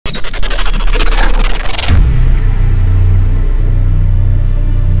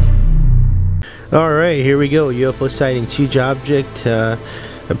Alright, here we go. UFO sightings, huge object,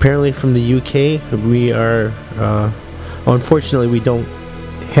 apparently from the UK. We are, unfortunately we don't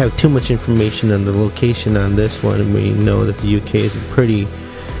have too much information on the location on this one. We know that the UK is a pretty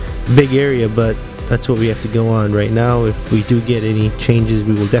big area, but that's what we have to go on right now. If we do get any changes,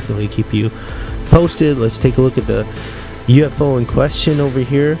 we will definitely keep you posted. Let's take a look at the UFO in question over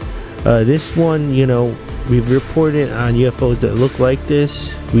here. This one, you know, we've reported on UFOs that look like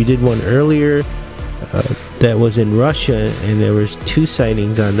this. We did one earlier that was in Russia, and there was 2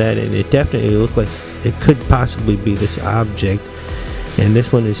 sightings on that, and it definitely looked like it could possibly be this object. And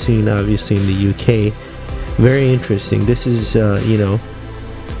this one is seen obviously in the UK. Very interesting. This is you know,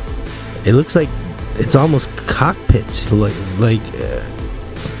 it looks like it's almost cockpits, like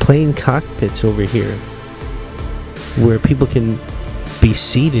plane cockpits over here, where people can be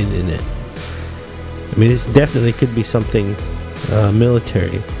seated in it. I mean, this definitely could be something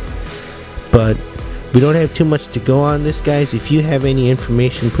military, but we don't have too much to go on this, guys. If you have any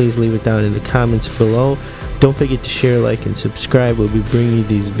information, please leave it down in the comments below. Don't forget to share, like, and subscribe. We'll be bringing you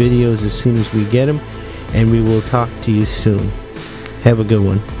these videos as soon as we get them, and we will talk to you soon. Have a good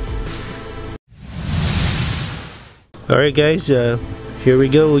one. Alright guys, here we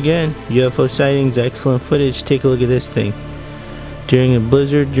go again. UFO sightings, excellent footage. Take a look at this thing. During a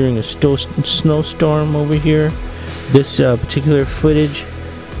blizzard, during a snowstorm over here. This particular footage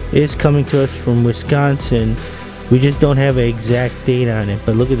is coming to us from Wisconsin. We just don't have an exact date on it,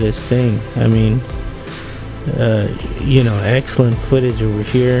 but look at this thing. I mean, you know, excellent footage over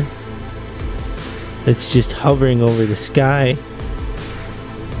here. It's just hovering over the sky.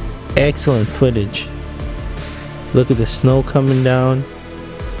 Excellent footage. Look at the snow coming down.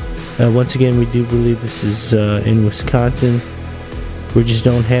 Once again, we do believe this is in Wisconsin. We just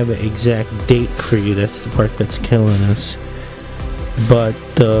don't have an exact date for you. That's the part that's killing us. But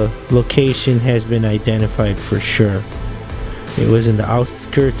the location has been identified for sure. It was in the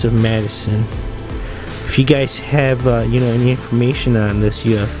outskirts of Madison. If you guys have you know, any information on this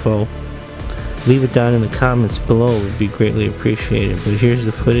UFO, leave it down in the comments below. It would be greatly appreciated. But here's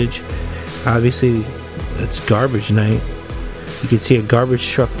the footage. Obviously, it's garbage night. You can see a garbage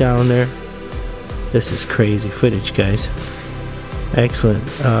truck down there. This is crazy footage, guys. Excellent.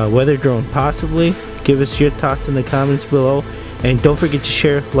 Weather drone, possibly. Give us your thoughts in the comments below. And don't forget to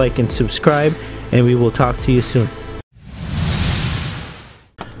share, like, and subscribe. And we will talk to you soon.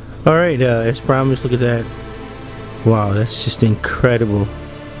 Alright, as promised, look at that. Wow, that's just incredible.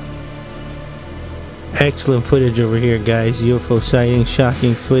 Excellent footage over here, guys. UFO sighting,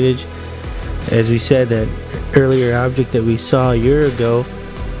 shocking footage. As we said, that earlier object that we saw a year ago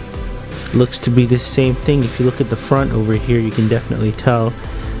looks to be the same thing. If you look at the front over here, you can definitely tell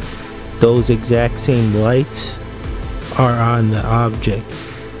those exact same lights are on the object.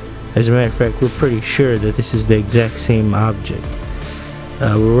 As a matter of fact, we're pretty sure that this is the exact same object.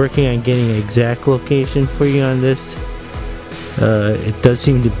 We're working on getting an exact location for you on this. It does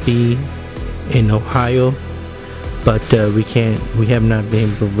seem to be in Ohio, but we have not been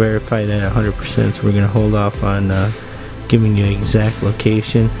able to verify that 100%, so we're going to hold off on giving you an exact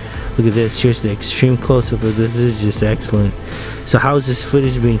location. Look at this. Here's the extreme close-up of this. This is just excellent. So how is this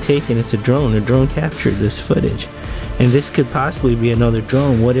footage being taken? It's a drone. A drone captured this footage, and this could possibly be another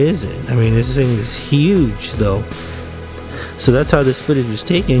drone. What is it? I mean, this thing is huge though. So that's how this footage was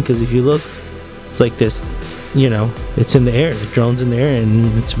taken, because if you look, it's like this, you know, it's in the air. The drone's in the air, and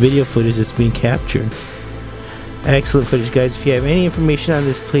it's video footage that's being captured. Excellent footage, guys. If you have any information on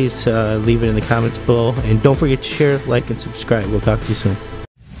this, please leave it in the comments below, and don't forget to share, like, and subscribe. We'll talk to you soon.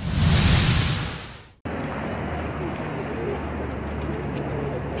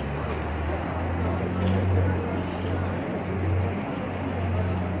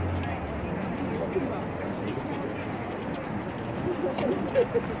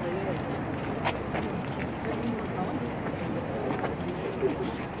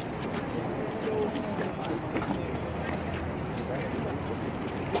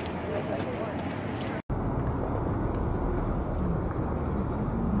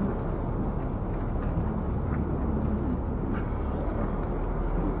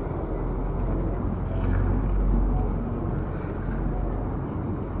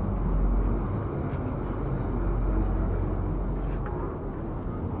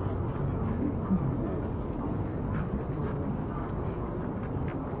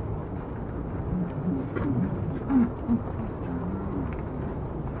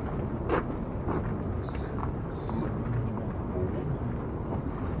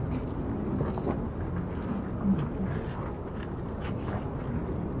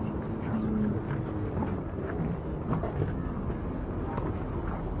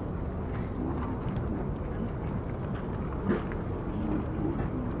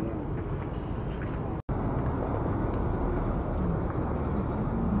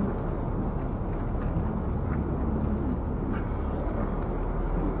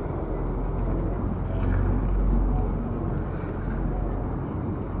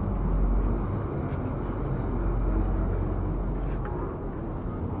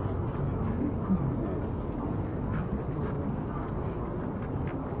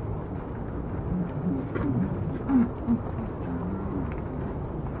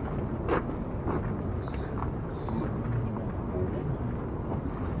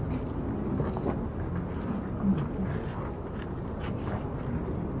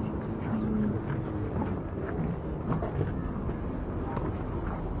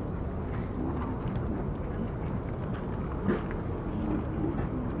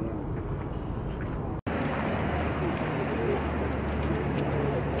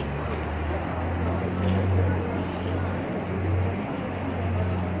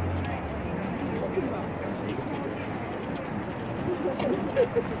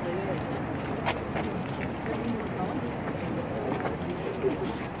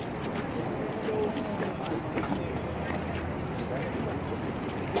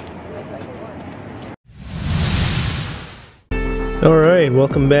 Alright,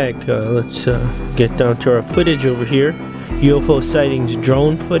 welcome back. Let's get down to our footage over here. UFO Sightings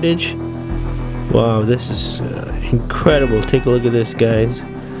drone footage. Wow, this is incredible. Take a look at this, guys.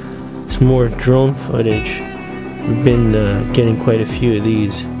 Some more drone footage. We've been getting quite a few of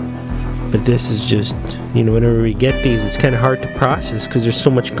these. But this is just, you know, whenever we get these, it's kind of hard to process because there's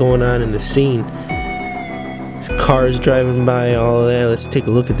so much going on in the scene. Cars driving by, all of that. Let's take a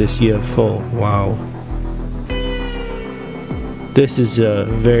look at this UFO. Wow. This is a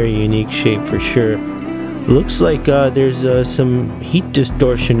very unique shape for sure. Looks like there's some heat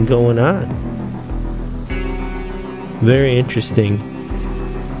distortion going on. Very interesting.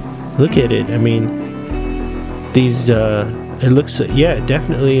 Look at it. I mean, these it looks, yeah, it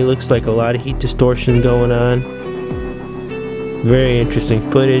definitely looks like a lot of heat distortion going on. Very interesting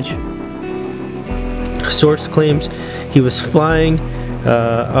footage. Source claims he was flying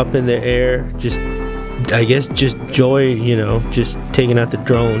up in the air, just I guess just joy, you know, just taking out the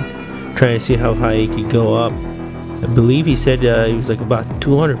drone, trying to see how high he could go up. I believe he said he was like about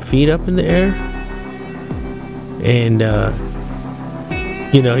 200 feet up in the air. And,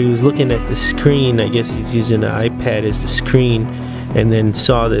 you know, he was looking at the screen. I guess he's using an iPad as the screen, and then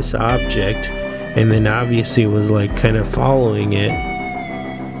saw this object, and then obviously was like kind of following it.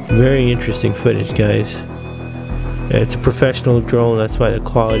 Very interesting footage, guys. It's a professional drone, that's why the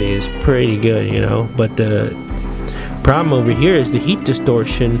quality is pretty good, you know. But the problem over here is the heat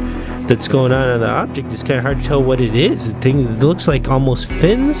distortion that's going on the object. It's kind of hard to tell what it is. The thing, it looks like almost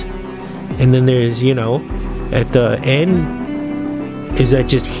fins, and then there's, you know, at the end, is that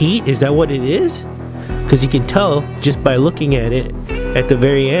just heat? Is that what it is? Because you can tell just by looking at it at the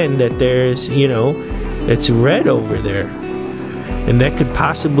very end that there's, you know, it's red over there. And that could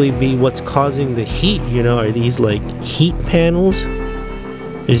possibly be what's causing the heat, you know. Are these like heat panels?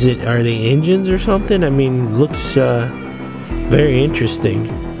 Are they engines or something? I mean, looks very interesting.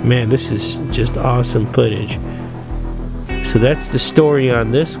 Man, this is just awesome footage. So that's the story on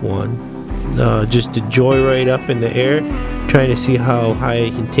this one. Just a joyride up in the air, trying to see how high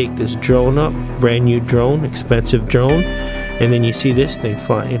I can take this drone up. Brand new drone, expensive drone. And then you see this thing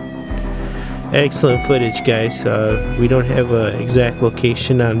flying. Excellent footage, guys. We don't have an exact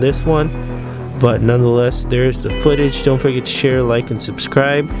location on this one, but nonetheless, there's the footage. Don't forget to share, like, and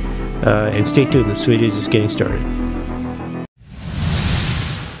subscribe, and stay tuned. This video is just getting started.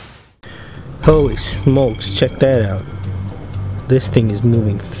 Holy smokes, check that out. This thing is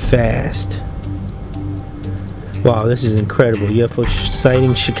moving fast. Wow, this is incredible. UFO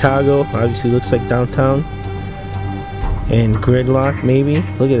Sightings Chicago. Obviously looks like downtown. And gridlock, maybe.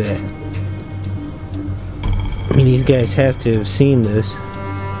 Look at that. I mean, these guys have to have seen this.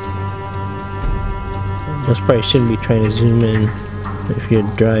 Most probably shouldn't be trying to zoom in if you're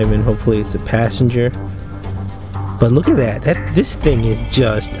driving. Hopefully it's the passenger. But look at that. This thing is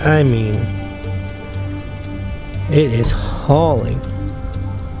just, I mean, it is hauling.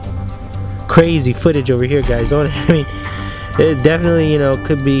 Crazy footage over here, guys. I mean, it definitely, you know,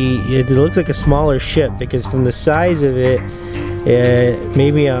 could be, it looks like a smaller ship because from the size of it,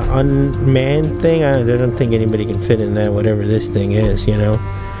 maybe an unmanned thing. I don't think anybody can fit in that, whatever this thing is, you know.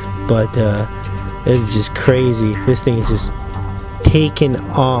 But it's just crazy. This thing is just taking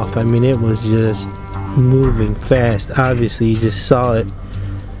off. I mean, it was just moving fast. Obviously, you just saw it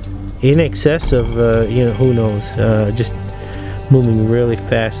in excess of, you know, who knows. Just moving really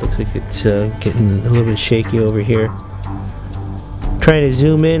fast. Looks like it's getting a little bit shaky over here. Trying to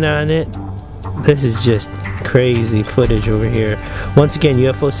zoom in on it. This is just crazy footage over here. Once again,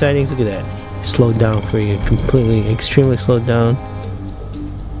 UFO sightings. Look at that. Slowed down for you. Completely, extremely slowed down.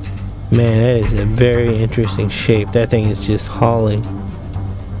 Man, that is a very interesting shape. That thing is just hauling.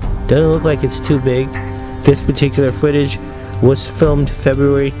 Doesn't look like it's too big. This particular footage was filmed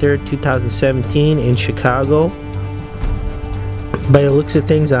February 3rd, 2017 in Chicago. By the looks of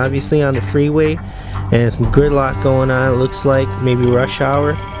things, obviously on the freeway, and some gridlock going on. It looks like maybe rush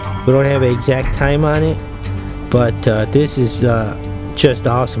hour. We don't have an exact time on it, but this is just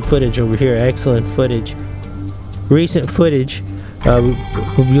awesome footage over here. Excellent footage. Recent footage.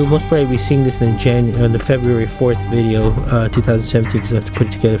 You'll most probably be seeing this in the February 4th video, 2017, because I have to put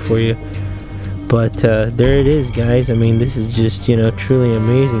it together for you. But there it is, guys. I mean, this is just, you know, truly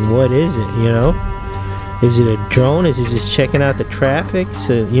amazing. What is it, you know? Is it a drone? Is it just checking out the traffic?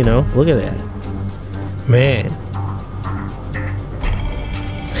 So, you know, look at that. Man.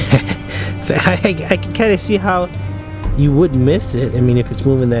 I can kind of see how you would miss it. I mean, if it's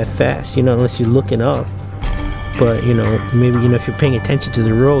moving that fast, you know, unless you're looking up. But you know, maybe, you know, if you're paying attention to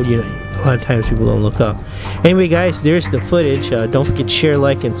the road, you know, a lot of times people don't look up. Anyway, guys, there's the footage. Don't forget to share,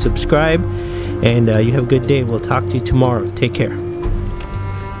 like, and subscribe. And you have a good day. We'll talk to you tomorrow. Take care.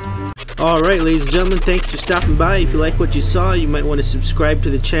 Alright, ladies and gentlemen, thanks for stopping by. If you like what you saw, you might want to subscribe to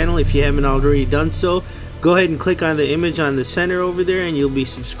the channel if you haven't already done so. Go ahead and click on the image on the center over there and you'll be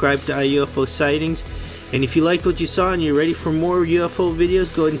subscribed to iUFO Sightings. And if you liked what you saw and you're ready for more UFO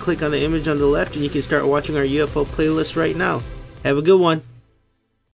videos, go ahead and click on the image on the left and you can start watching our UFO playlist right now. Have a good one.